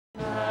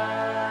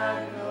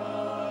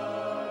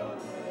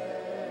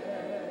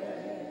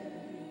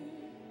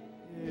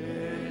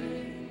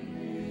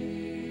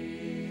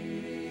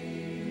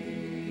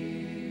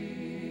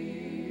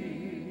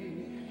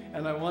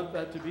And I want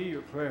that to be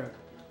your prayer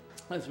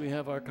as we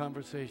have our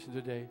conversation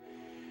today,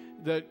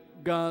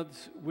 that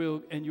God's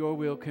will and your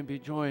will can be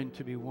joined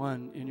to be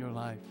one in your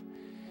life.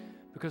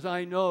 Because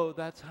I know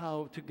that's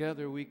how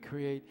together we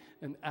create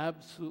an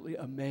absolutely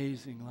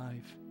amazing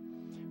life.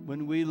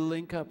 When we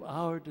link up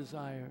our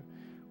desire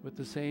with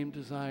the same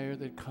desire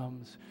that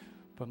comes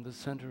from the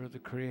center of the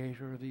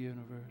Creator of the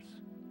universe.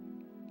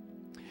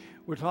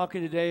 We're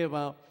talking today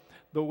about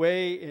the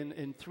way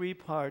in three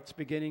parts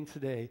beginning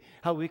today,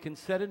 how we can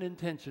set an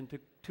intention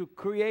to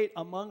create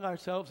among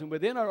ourselves and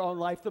within our own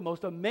life the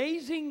most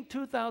amazing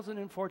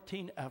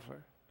 2014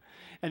 ever.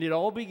 And it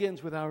all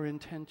begins with our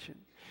intention,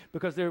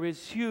 because there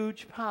is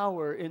huge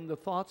power in the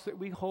thoughts that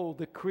we hold,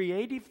 the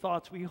creative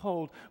thoughts we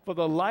hold for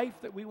the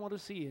life that we want to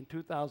see in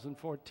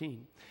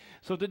 2014.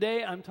 So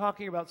today I'm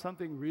talking about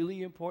something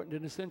really important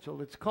and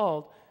essential. It's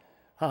called,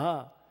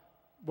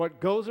 what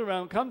goes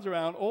around comes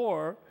around,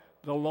 or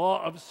the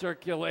law of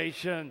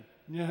circulation.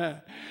 Yeah.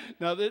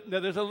 Now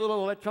there's a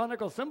little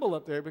electronical symbol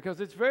up there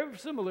because it's very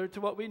similar to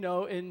what we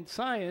know in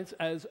science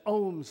as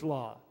Ohm's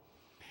law.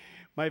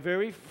 My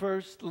very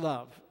first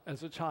love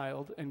as a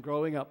child and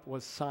growing up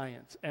was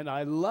science. And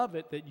I love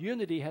it that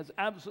Unity has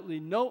absolutely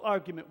no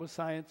argument with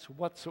science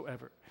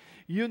whatsoever.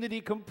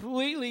 Unity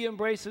completely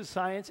embraces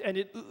science, and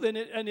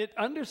it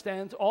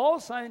understands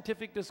all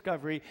scientific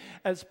discovery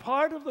as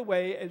part of the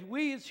way as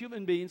we as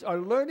human beings are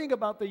learning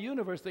about the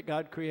universe that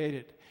God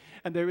created.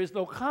 And there is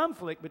no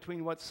conflict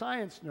between what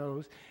science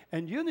knows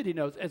and Unity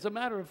knows. As a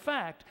matter of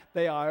fact,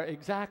 they are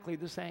exactly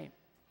the same.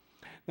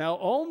 Now,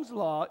 Ohm's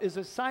law is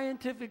a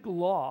scientific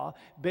law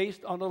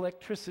based on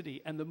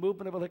electricity and the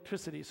movement of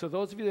electricity. So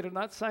those of you that are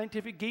not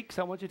scientific geeks,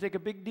 I want you to take a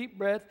big, deep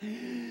breath.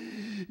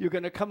 You're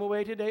going to come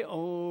away today,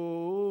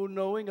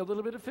 knowing a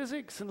little bit of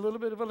physics and a little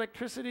bit of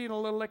electricity and a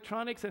little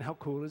electronics. And how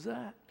cool is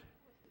that?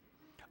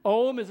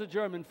 Ohm is a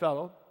German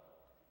fellow.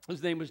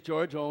 His name was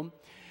George Ohm.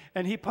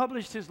 And he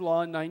published his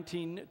law in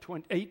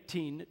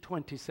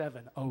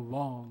 1827, a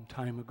long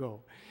time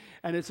ago.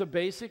 And it's a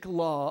basic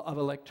law of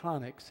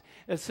electronics.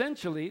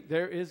 Essentially,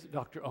 there is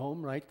Dr.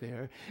 Ohm right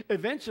there.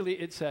 Eventually,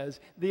 it says,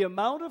 the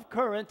amount of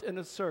current in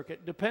a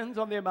circuit depends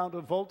on the amount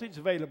of voltage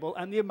available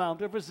and the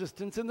amount of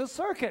resistance in the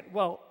circuit.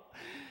 Well,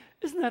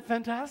 isn't that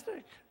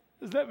fantastic?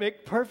 Does that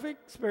make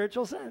perfect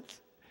spiritual sense?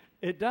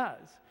 It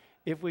does.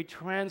 If we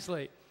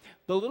translate,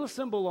 the little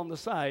symbol on the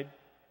side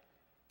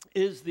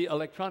is the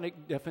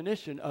electronic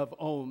definition of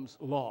Ohm's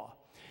law.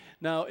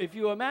 Now, if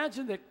you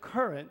imagine that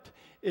current,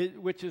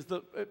 which is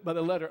by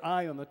the letter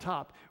I on the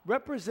top,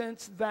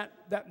 represents that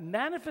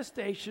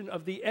manifestation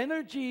of the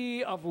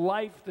energy of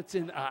life that's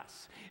in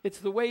us. It's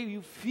the way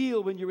you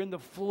feel when you're in the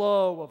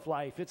flow of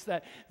life. It's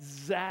that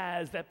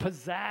zazz, that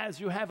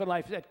pizzazz you have in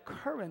life, that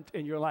current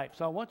in your life.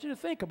 So I want you to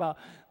think about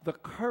the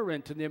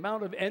current and the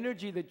amount of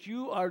energy that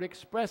you are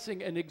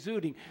expressing and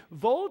exuding.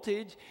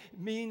 Voltage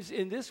means,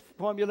 in this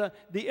formula,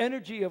 the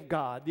energy of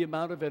God, the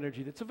amount of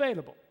energy that's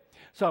available.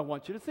 So I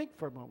want you to think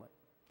for a moment.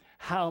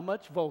 How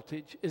much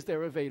voltage is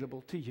there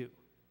available to you?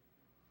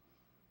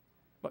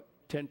 What,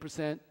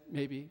 10%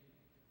 maybe?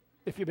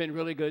 If you've been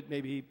really good,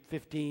 maybe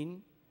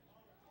 15?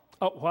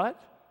 Oh,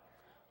 what?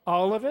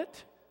 All of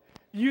it?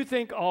 You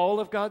think all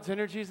of God's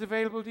energy is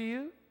available to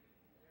you?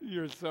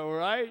 You're so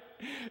right.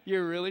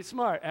 You're really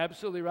smart.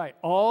 Absolutely right.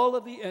 All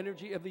of the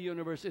energy of the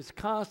universe is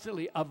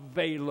constantly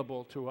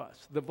available to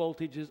us. The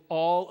voltage is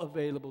all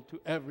available to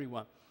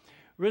everyone.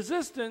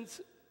 Resistance...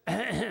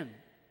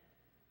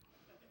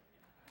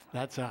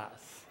 That's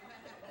us.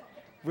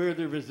 We're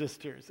the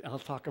resistors. I'll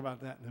talk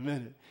about that in a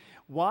minute.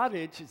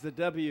 Wattage is the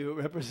W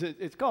represent.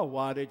 It's called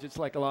wattage. It's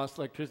like lost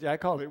electricity. I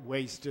call it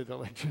wasted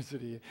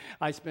electricity.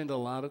 I spend a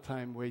lot of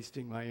time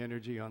wasting my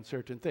energy on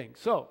certain things.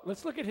 So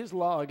let's look at his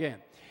law again.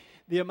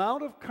 The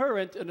amount of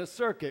current in a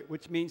circuit,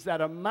 which means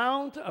that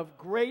amount of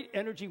great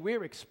energy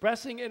we're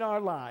expressing in our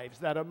lives,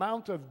 that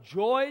amount of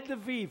joy de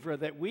vivre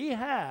that we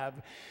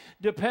have,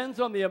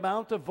 depends on the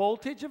amount of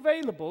voltage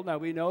available. Now,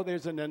 we know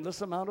there's an endless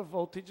amount of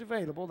voltage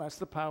available. That's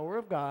the power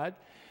of God.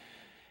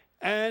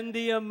 And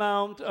the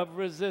amount of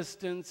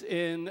resistance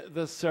in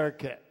the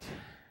circuit.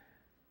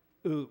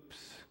 Oops.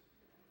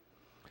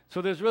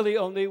 So there's really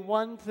only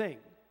one thing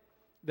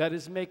that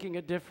is making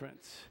a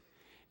difference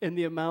in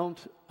the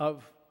amount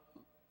of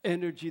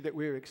energy that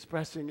we're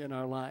expressing in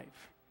our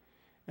life,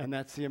 and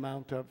that's the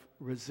amount of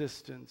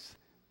resistance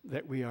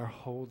that we are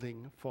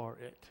holding for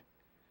it.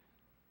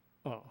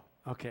 Oh,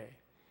 okay.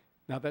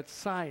 Now that's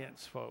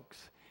science,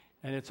 folks,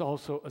 and it's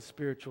also a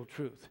spiritual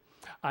truth.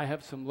 I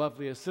have some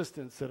lovely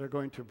assistants that are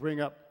going to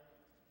bring up,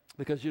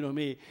 because you know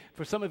me,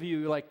 for some of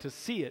you like to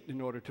see it in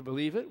order to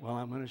believe it. Well,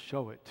 I'm going to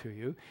show it to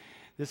you.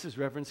 This is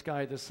Reverend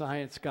Sky, the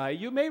science guy.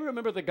 You may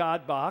remember the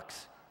God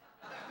box.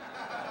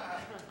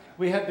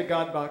 We had the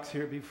God box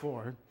here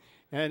before,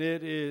 and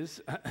it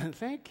is,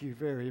 thank you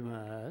very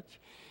much,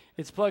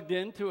 it's plugged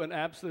into an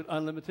absolute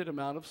unlimited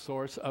amount of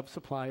source of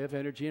supply of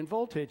energy and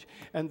voltage,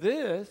 and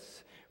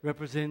this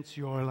represents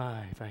your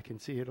life. I can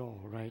see it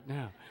all right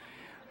now.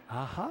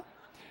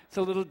 It's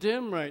a little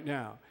dim right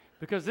now,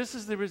 Because this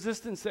is the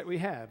resistance that we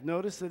have.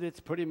 Notice that it's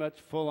pretty much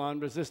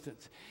full-on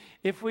resistance.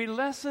 If we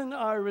lessen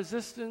our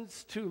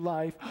resistance to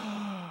life,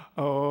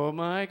 oh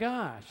my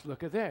gosh,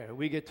 look at there.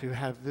 We get to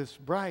have this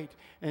bright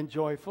and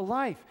joyful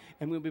life.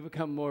 And when we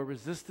become more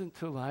resistant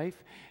to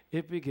life,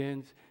 it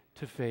begins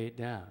to fade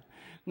down.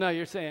 Now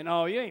you're saying,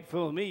 oh, you ain't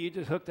fooling me. You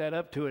just hooked that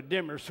up to a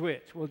dimmer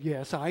switch. Well,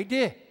 yes, I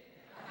did.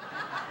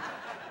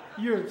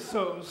 You're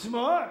so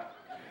smart.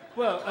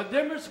 Well, a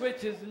dimmer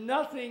switch is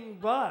nothing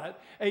but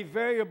a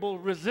variable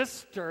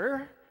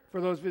resistor,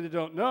 for those of you that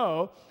don't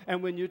know,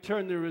 and when you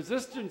turn the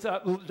resistance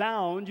up,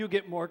 down, you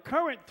get more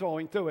current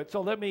flowing through it.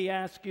 So let me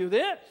ask you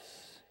this,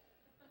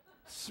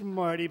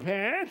 smarty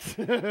pants.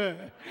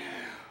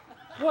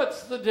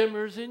 What's the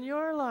dimmers in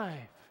your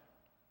life?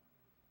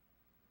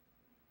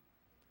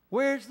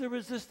 Where's the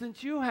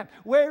resistance you have?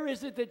 Where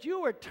is it that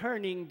you are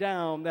turning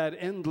down that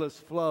endless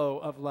flow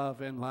of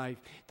love and life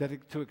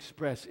to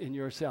express in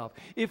yourself?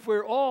 If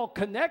we're all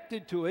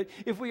connected to it,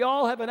 if we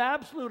all have an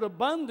absolute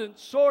abundant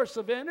source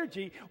of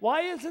energy,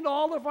 why isn't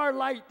all of our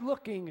light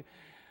looking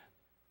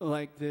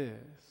like this?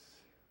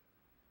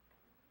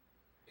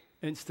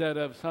 Instead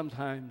of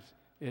sometimes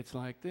it's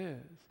like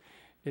this.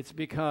 It's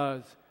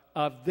because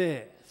of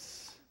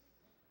this.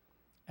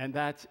 And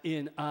that's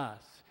in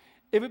us.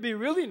 It would be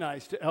really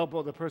nice to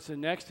elbow the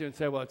person next to you and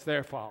say, well, it's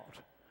their fault.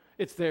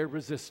 It's their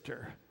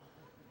resistor.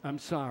 I'm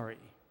sorry.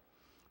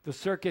 The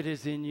circuit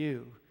is in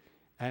you,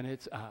 and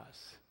it's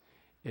us.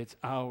 It's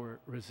our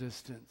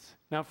resistance.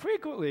 Now,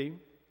 frequently,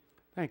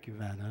 thank you,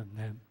 Vanna,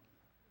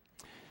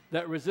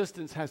 that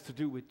resistance has to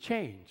do with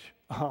change.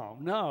 Oh,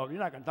 no, you're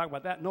not going to talk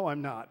about that? No,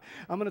 I'm not.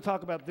 I'm going to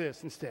talk about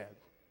this instead.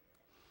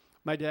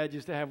 My dad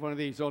used to have one of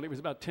these, only it was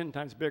about 10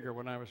 times bigger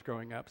when I was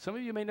growing up. Some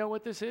of you may know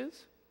what this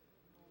is.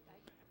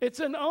 It's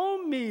an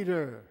ohm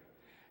meter.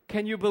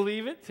 Can you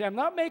believe it? See, I'm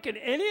not making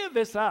any of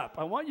this up.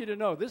 I want you to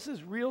know this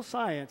is real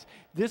science.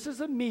 This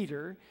is a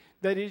meter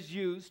that is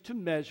used to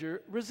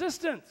measure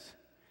resistance.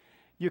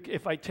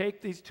 If I take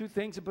these two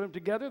things and put them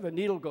together, the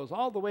needle goes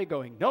all the way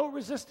going, no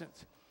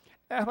resistance.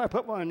 And if I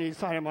put one on each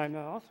side of my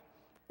mouth,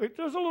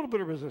 there's a little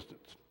bit of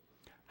resistance.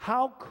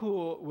 How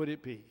cool would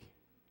it be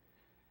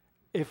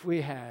if we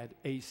had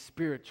a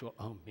spiritual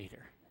ohm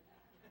meter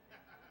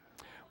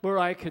where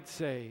I could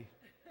say,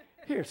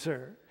 here,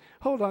 sir,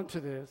 hold on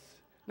to this.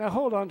 Now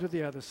hold on to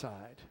the other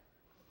side.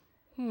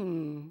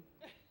 You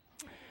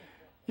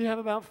have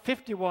about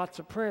 50 watts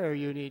of prayer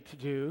you need to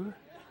do.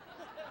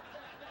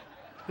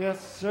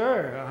 Yes,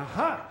 sir.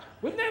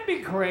 Wouldn't that be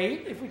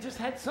great if we just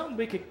had something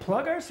we could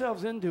plug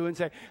ourselves into and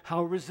say,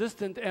 how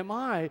resistant am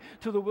I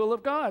to the will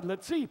of God?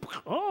 Let's see.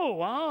 Oh,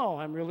 wow,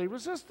 I'm really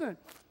resistant.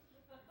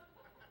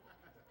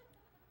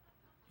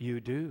 You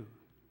do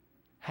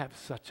have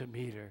such a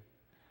meter.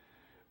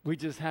 We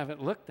just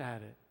haven't looked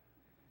at it.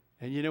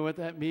 And you know what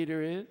that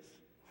meter is?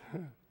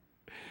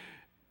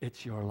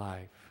 It's your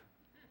life.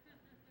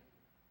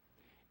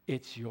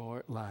 It's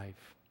your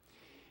life.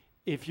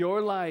 If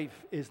your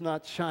life is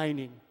not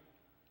shining,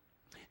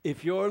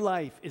 if your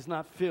life is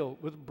not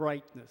filled with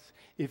brightness,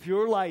 if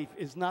your life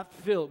is not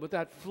filled with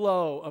that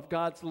flow of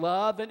God's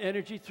love and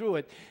energy through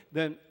it,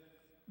 then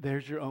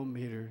there's your own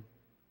meter.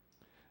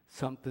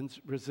 Something's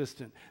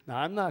resistant. Now,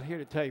 I'm not here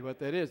to tell you what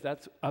that is.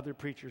 That's other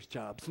preachers'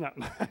 jobs, not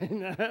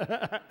mine.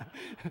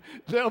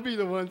 They'll be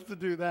the ones to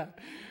do that.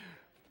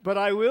 But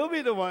I will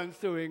be the ones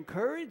to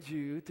encourage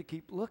you to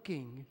keep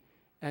looking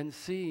and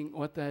seeing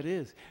what that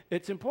is.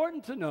 It's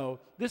important to know,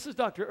 this is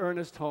Dr.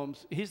 Ernest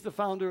Holmes. He's the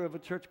founder of a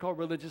church called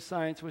Religious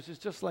Science, which is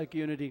just like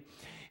Unity.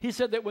 He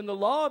said that when the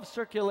law of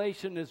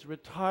circulation is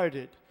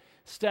retarded,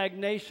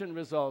 stagnation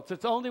results.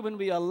 It's only when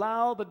we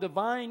allow the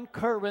divine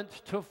current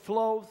to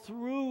flow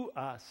through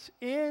us,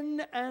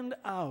 in and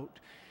out,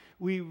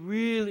 we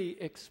really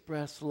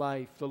express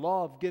life. The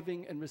law of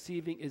giving and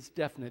receiving is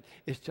definite.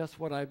 It's just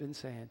what I've been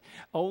saying.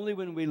 Only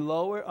when we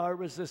lower our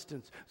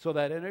resistance so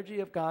that energy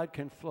of God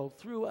can flow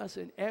through us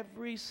in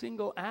every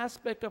single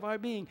aspect of our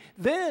being,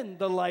 then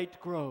the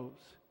light grows.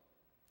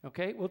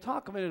 Okay? We'll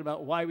talk a minute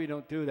about why we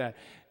don't do that.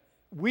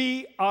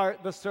 We are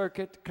the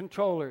circuit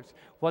controllers.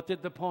 What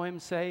did the poem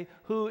say?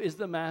 Who is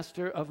the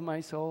master of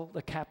my soul,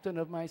 the captain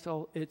of my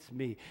soul? It's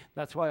me.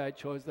 That's why I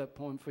chose that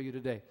poem for you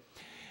today.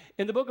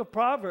 In the book of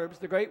Proverbs,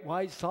 the great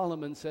wise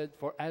Solomon said,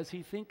 for as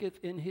he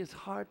thinketh in his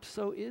heart,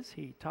 so is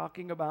he.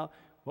 Talking about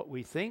what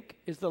we think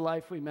is the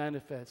life we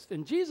manifest.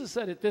 And Jesus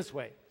said it this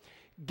way,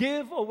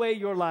 give away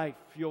your life.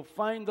 You'll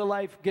find the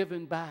life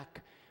given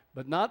back,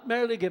 but not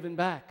merely given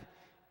back.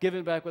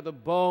 Given back with a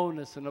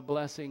bonus and a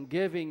blessing.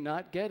 Giving,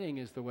 not getting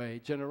is the way.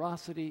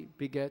 Generosity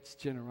begets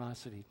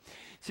generosity.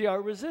 See,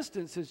 our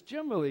resistance is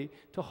generally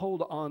to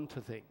hold on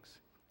to things.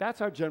 That's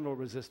our general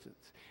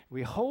resistance.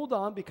 We hold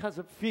on because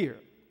of fear.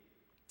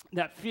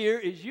 That fear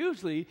is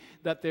usually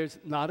that there's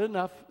not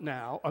enough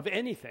now of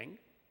anything,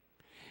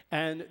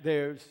 and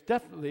there's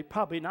definitely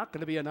probably not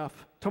going to be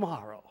enough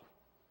tomorrow.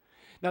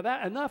 Now,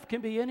 that enough can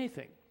be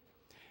anything.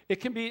 It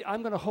can be,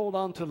 I'm going to hold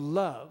on to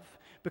love,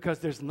 because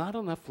there's not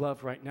enough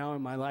love right now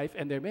in my life,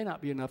 and there may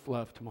not be enough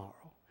love tomorrow.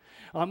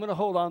 I'm going to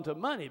hold on to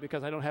money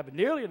because I don't have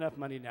nearly enough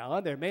money now,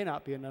 and there may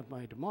not be enough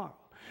money tomorrow.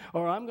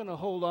 Or I'm going to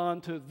hold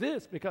on to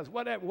this because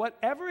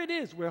whatever it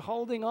is, we're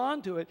holding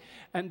on to it.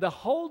 And the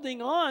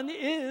holding on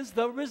is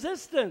the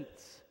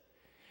resistance.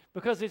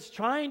 Because it's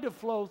trying to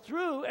flow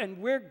through, and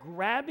we're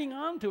grabbing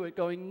onto it,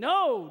 going,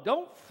 no,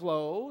 don't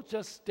flow,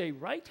 just stay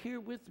right here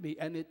with me.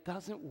 And it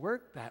doesn't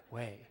work that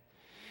way.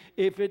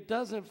 If it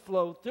doesn't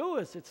flow through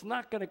us, it's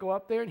not going to go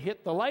up there and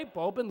hit the light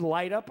bulb and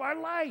light up our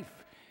life.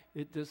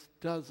 It just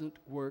doesn't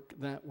work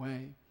that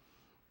way.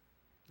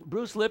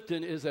 Bruce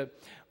Lipton is a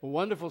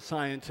wonderful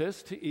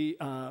scientist. He's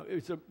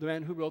the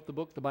man who wrote the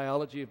book, The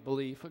Biology of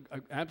Belief,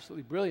 an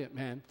absolutely brilliant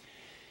man.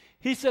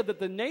 He said that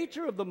the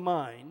nature of the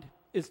mind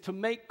is to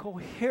make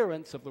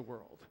coherence of the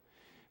world,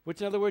 which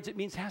in other words, it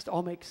means it has to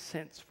all make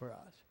sense for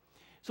us.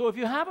 So if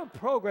you have a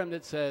program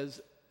that says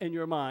in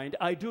your mind,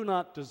 I do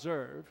not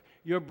deserve,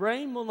 your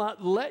brain will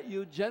not let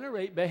you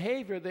generate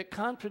behavior that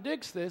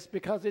contradicts this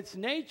because its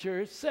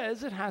nature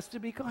says it has to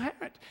be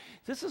coherent.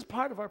 This is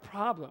part of our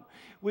problem.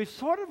 We've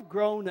sort of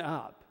grown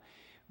up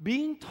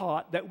being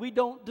taught that we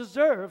don't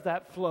deserve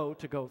that flow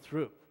to go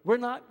through. We're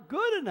not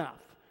good enough.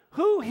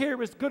 Who here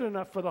is good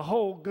enough for the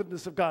whole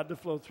goodness of God to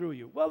flow through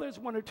you? Well, there's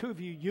one or two of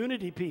you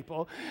unity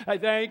people. I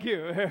thank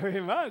you very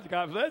much.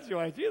 God bless you.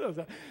 I see those.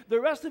 The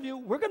rest of you,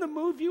 we're going to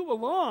move you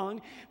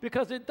along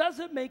because it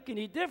doesn't make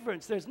any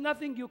difference. There's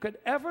nothing you could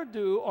ever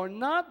do or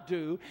not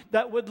do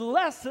that would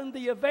lessen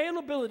the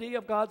availability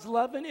of God's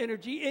love and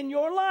energy in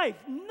your life.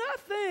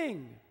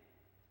 Nothing.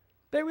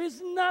 There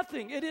is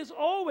nothing. It is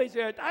always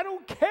there. I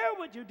don't care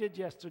what you did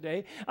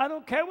yesterday. I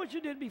don't care what you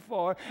did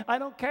before. I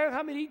don't care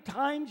how many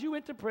times you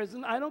went to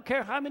prison. I don't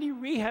care how many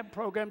rehab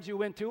programs you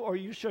went to or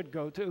you should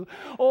go to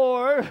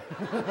or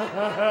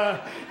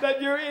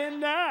that you're in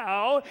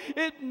now.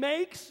 It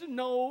makes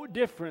no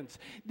difference.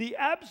 The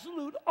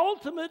absolute,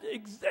 ultimate,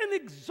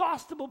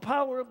 inexhaustible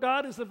power of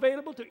God is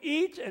available to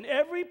each and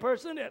every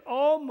person at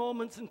all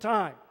moments in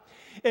time.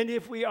 And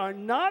if we are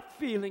not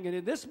feeling it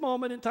in this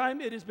moment in time,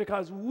 it is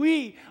because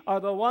we are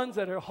the ones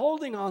that are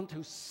holding on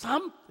to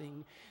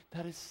something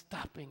that is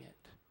stopping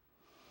it.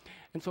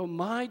 And so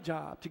my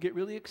job to get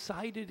really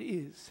excited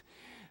is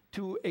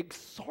to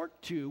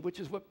exhort you, which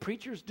is what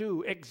preachers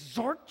do,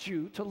 exhort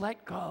you to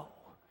let go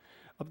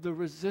of the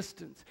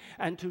resistance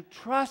and to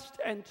trust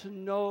and to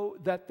know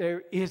that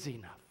there is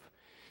enough.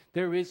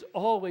 There is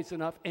always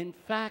enough. In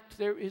fact,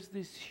 there is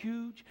this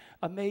huge,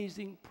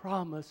 amazing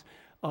promise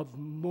of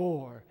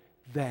more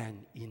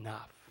than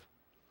enough.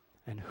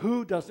 And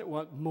who doesn't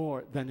want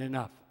more than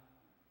enough?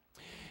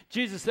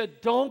 Jesus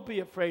said, don't be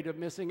afraid of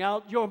missing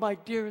out. You're my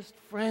dearest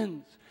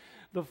friends.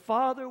 The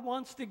Father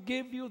wants to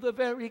give you the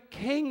very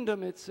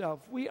kingdom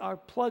itself. We are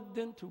plugged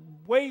into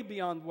way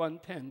beyond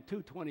 110,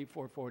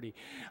 224, 40.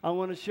 I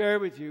want to share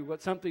with you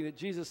something that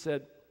Jesus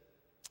said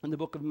in the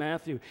book of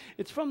Matthew.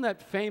 It's from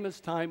that famous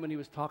time when he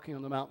was talking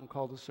on the mountain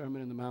called the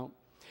Sermon on the Mount.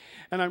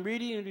 And I'm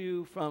reading to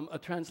you from a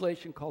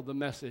translation called The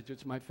Message.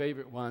 It's my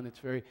favorite one. It's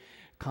very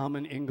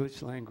common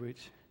English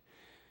language.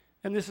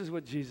 And this is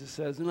what Jesus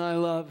says. And I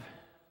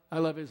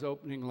love his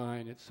opening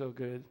line. It's so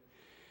good.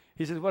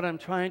 He says, what I'm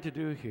trying to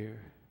do here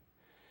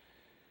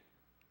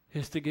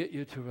is to get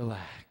you to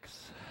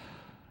relax.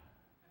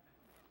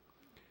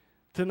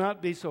 To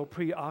not be so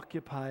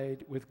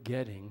preoccupied with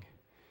getting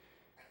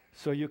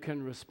so you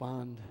can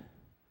respond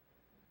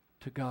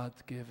to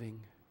God's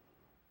giving.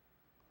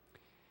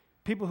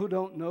 People who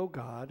don't know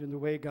God and the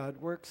way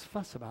God works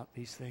fuss about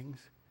these things.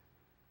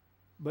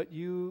 But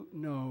you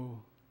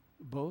know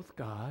both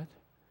God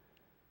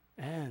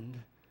and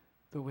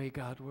the way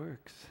God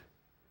works.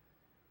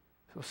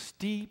 So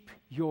steep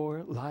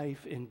your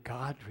life in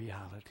God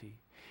reality,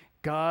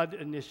 God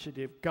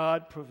initiative,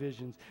 God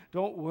provisions.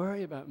 Don't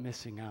worry about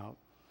missing out.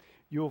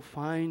 You'll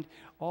find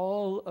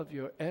all of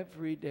your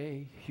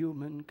everyday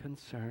human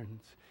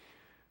concerns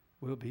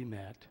will be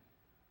met.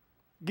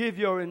 Give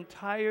your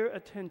entire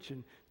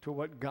attention to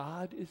what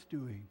God is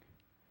doing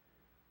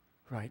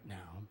right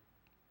now.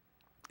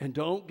 And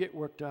don't get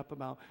worked up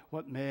about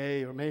what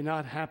may or may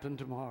not happen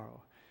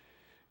tomorrow.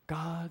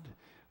 God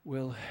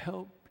will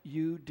help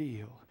you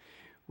deal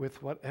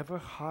with whatever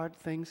hard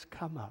things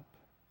come up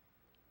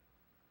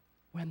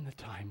when the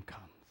time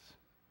comes.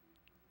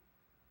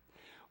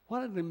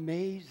 What an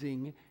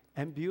amazing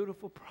and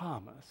beautiful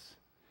promise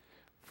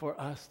for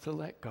us to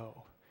let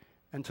go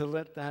and to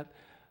let that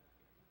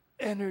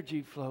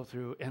energy flow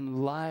through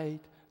and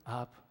light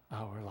up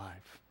our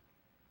life.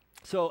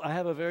 So I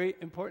have a very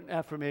important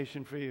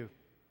affirmation for you.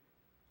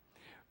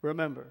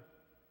 Remember,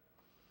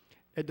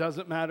 it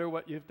doesn't matter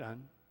what you've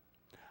done.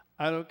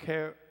 I don't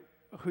care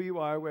who you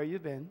are, where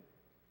you've been,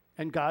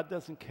 and God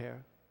doesn't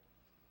care.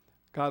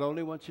 God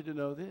only wants you to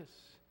know this.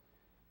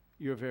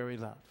 You're very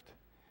loved.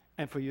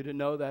 And for you to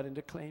know that and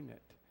to claim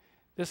it.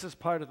 This is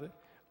part of the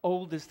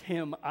oldest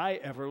hymn I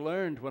ever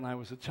learned when I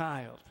was a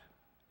child.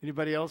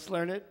 Anybody else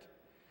learn it?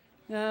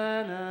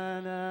 Na, na,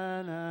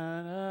 na,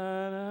 na,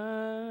 na,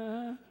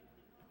 na.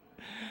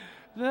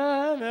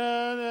 Na,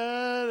 na,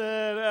 na,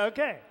 na, na.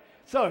 Okay.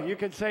 So you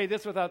can say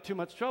this without too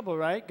much trouble,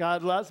 right?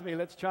 God loves me.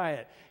 Let's try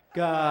it.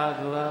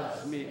 God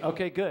loves me.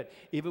 Okay, good.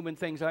 Even when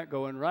things aren't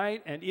going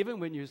right, and even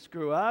when you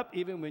screw up,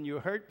 even when you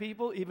hurt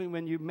people, even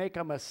when you make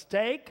a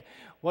mistake,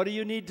 what do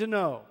you need to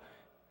know?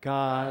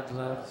 God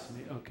loves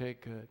me. Okay,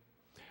 good.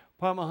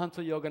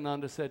 Paramahansa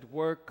Yogananda said,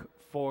 work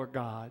for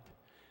God,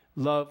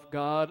 love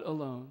God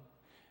alone,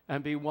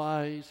 and be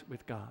wise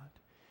with God.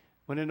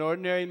 When an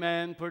ordinary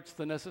man puts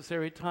the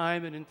necessary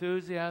time and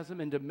enthusiasm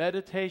into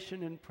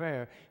meditation and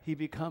prayer, he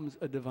becomes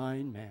a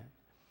divine man.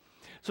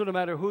 So no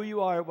matter who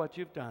you are, what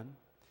you've done,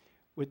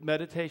 with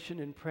meditation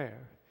and prayer,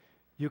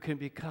 you can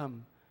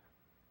become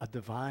a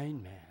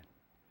divine man,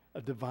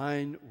 a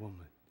divine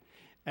woman.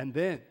 And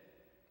then,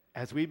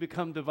 as we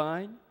become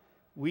divine,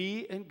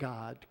 we and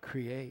God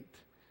create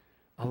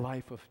a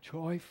life of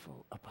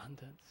joyful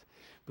abundance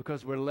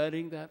because we're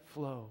letting that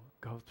flow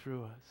go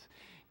through us.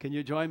 Can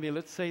you join me?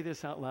 Let's say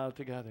this out loud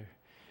together.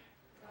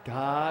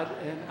 God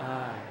and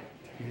I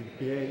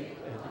create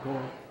a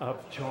goal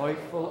of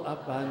joyful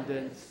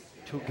abundance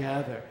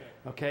together.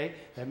 Okay?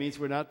 That means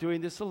we're not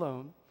doing this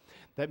alone.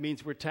 That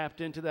means we're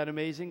tapped into that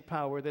amazing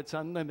power that's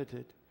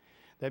unlimited.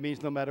 That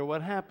means no matter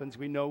what happens,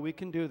 we know we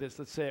can do this.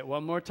 Let's say it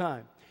one more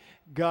time.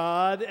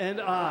 God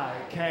and I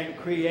can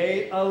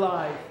create a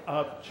life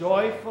of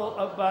joyful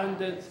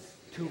abundance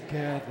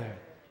together.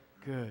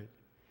 Good.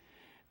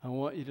 I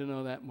want you to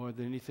know that more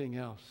than anything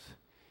else.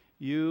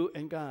 You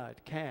and God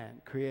can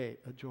create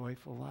a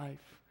joyful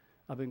life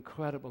of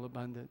incredible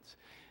abundance.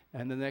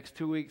 And the next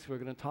 2 weeks, we're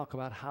going to talk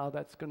about how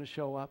that's going to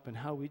show up and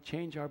how we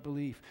change our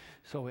belief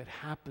so it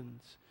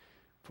happens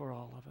for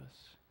all of us.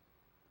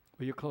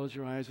 Will you close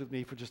your eyes with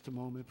me for just a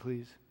moment,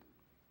 please?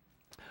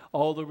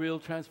 All the real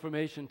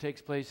transformation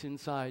takes place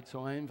inside,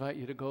 so I invite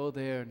you to go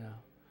there now.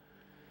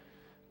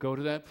 Go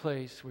to that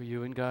place where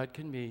you and God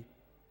can meet,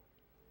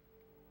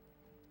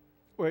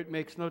 where it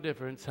makes no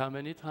difference how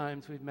many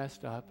times we've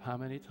messed up, how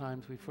many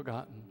times we've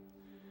forgotten,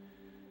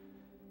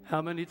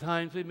 how many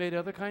times we've made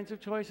other kinds of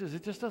choices.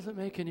 It just doesn't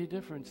make any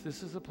difference.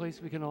 This is a place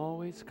we can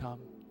always come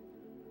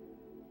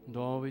and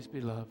always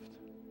be loved.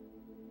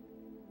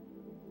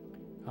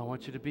 I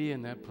want you to be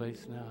in that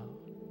place now.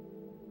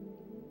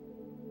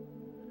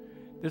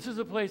 This is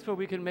a place where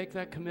we can make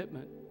that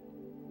commitment.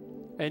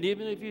 And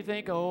even if you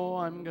think, oh,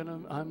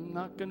 I'm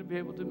not gonna be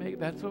able to make it,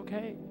 that's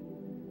okay.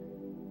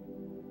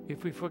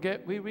 If we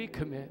forget, we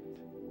recommit.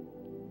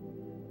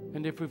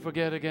 And if we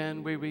forget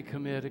again, we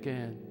recommit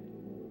again.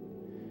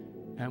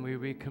 And we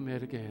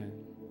recommit again.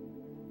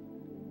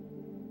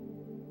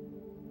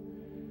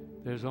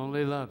 There's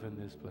only love in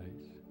this place.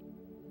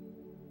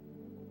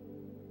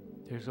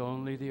 There's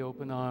only the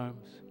open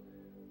arms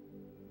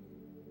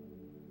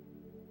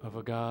of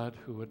a God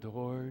who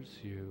adores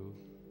you.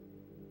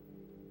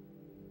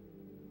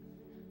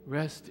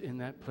 Rest in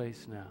that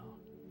place now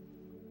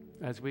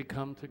as we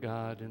come to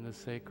God in the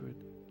sacred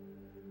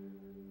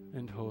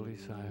and holy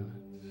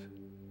silence.